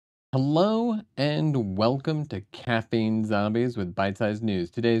Hello and welcome to Caffeine Zombies with Bite-Sized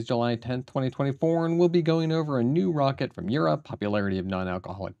News. Today is July 10th, 2024, and we'll be going over a new rocket from Europe, popularity of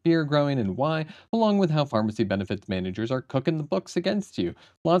non-alcoholic beer growing and why, along with how pharmacy benefits managers are cooking the books against you.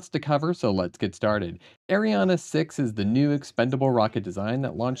 Lots to cover, so let's get started. Ariane 6 is the new expendable rocket design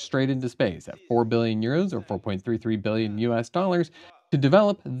that launched straight into space at 4 billion euros or 4.33 billion US dollars. To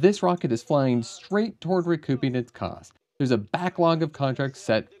develop, this rocket is flying straight toward recouping its cost. There's a backlog of contracts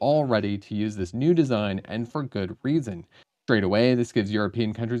set already to use this new design, and for good reason. Straight away, this gives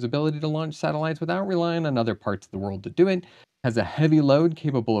European countries ability to launch satellites without relying on other parts of the world to do it, has a heavy load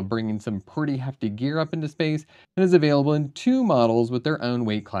capable of bringing some pretty hefty gear up into space, and is available in two models with their own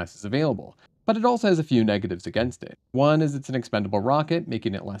weight classes available. But it also has a few negatives against it. One is it's an expendable rocket,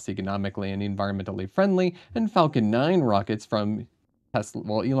 making it less economically and environmentally friendly, and Falcon 9 rockets from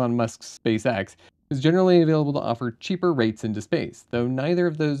Elon Musk's SpaceX is generally available to offer cheaper rates into space, though neither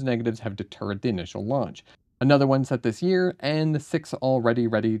of those negatives have deterred the initial launch. Another one set this year, and the six already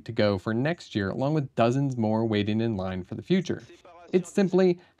ready to go for next year, along with dozens more waiting in line for the future. It's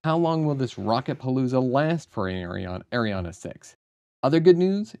simply, how long will this rocket palooza last for Ariane 6? Other good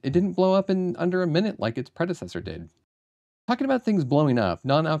news, it didn't blow up in under a minute like its predecessor did. Talking about things blowing up,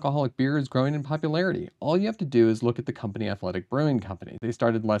 non-alcoholic beer is growing in popularity. All you have to do is look at the company Athletic Brewing Company. They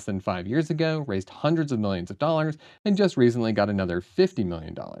started less than 5 years ago, raised hundreds of millions of dollars, and just recently got another $50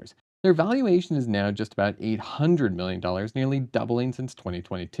 million. Their valuation is now just about $800 million, nearly doubling since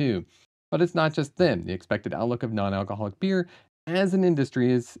 2022. But it's not just them. The expected outlook of non-alcoholic beer as an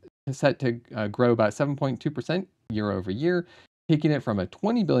industry is set to grow about 7.2% year over year, taking it from a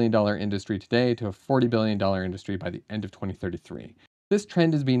 $20 billion industry today to a $40 billion industry by the end of 2033. This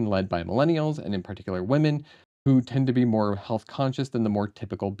trend is being led by millennials, and in particular women, who tend to be more health conscious than the more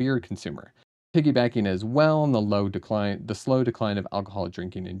typical beer consumer. Piggybacking as well on the slow decline of alcohol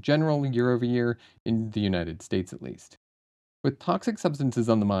drinking in general year over year in the United States at least. With toxic substances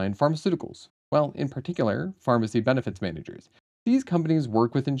on the mind, pharmaceuticals, well, in particular, pharmacy benefits managers. These companies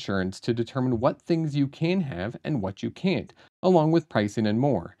work with insurance to determine what things you can have and what you can't, along with pricing and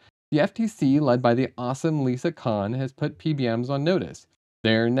more. The FTC, led by the awesome Lisa Khan, has put PBMs on notice.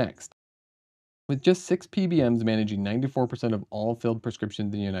 They're next. With just six PBMs managing 94% of all filled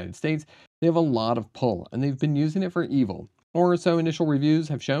prescriptions in the United States, they have a lot of pull, and they've been using it for evil, or so initial reviews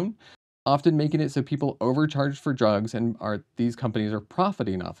have shown, often making it so people overcharge for drugs and these companies are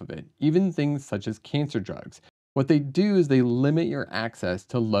profiting off of it, even things such as cancer drugs. What they do is they limit your access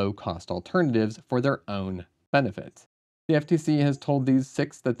to low-cost alternatives for their own benefits. The FTC has told these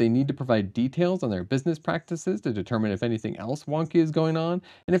six that they need to provide details on their business practices to determine if anything else wonky is going on,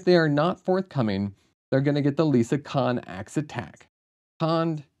 and if they are not forthcoming, they're going to get the Lisa Khan axe attack.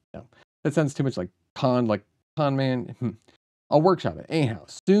 Con? No, that sounds too much like con man. I'll workshop it. Anyhow,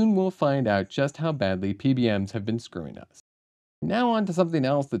 soon we'll find out just how badly PBMs have been screwing us. Now on to something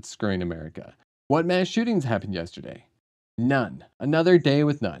else that's screwing America. What mass shootings happened yesterday? None. Another day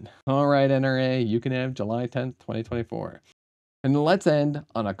with none. All right, NRA, you can have July 10th, 2024. And let's end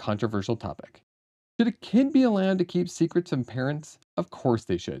on a controversial topic. Should a kid be allowed to keep secrets from parents? Of course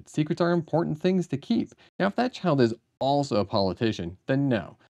they should. Secrets are important things to keep. Now, if that child is also a politician, then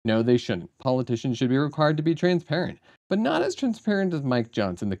no. No, they shouldn't. Politicians should be required to be transparent, but not as transparent as Mike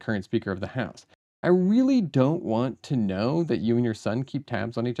Johnson, the current Speaker of the House. I really don't want to know that you and your son keep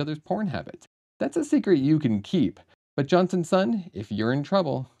tabs on each other's porn habits. That's a secret you can keep. But Johnson's son, if you're in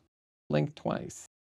trouble, blink twice.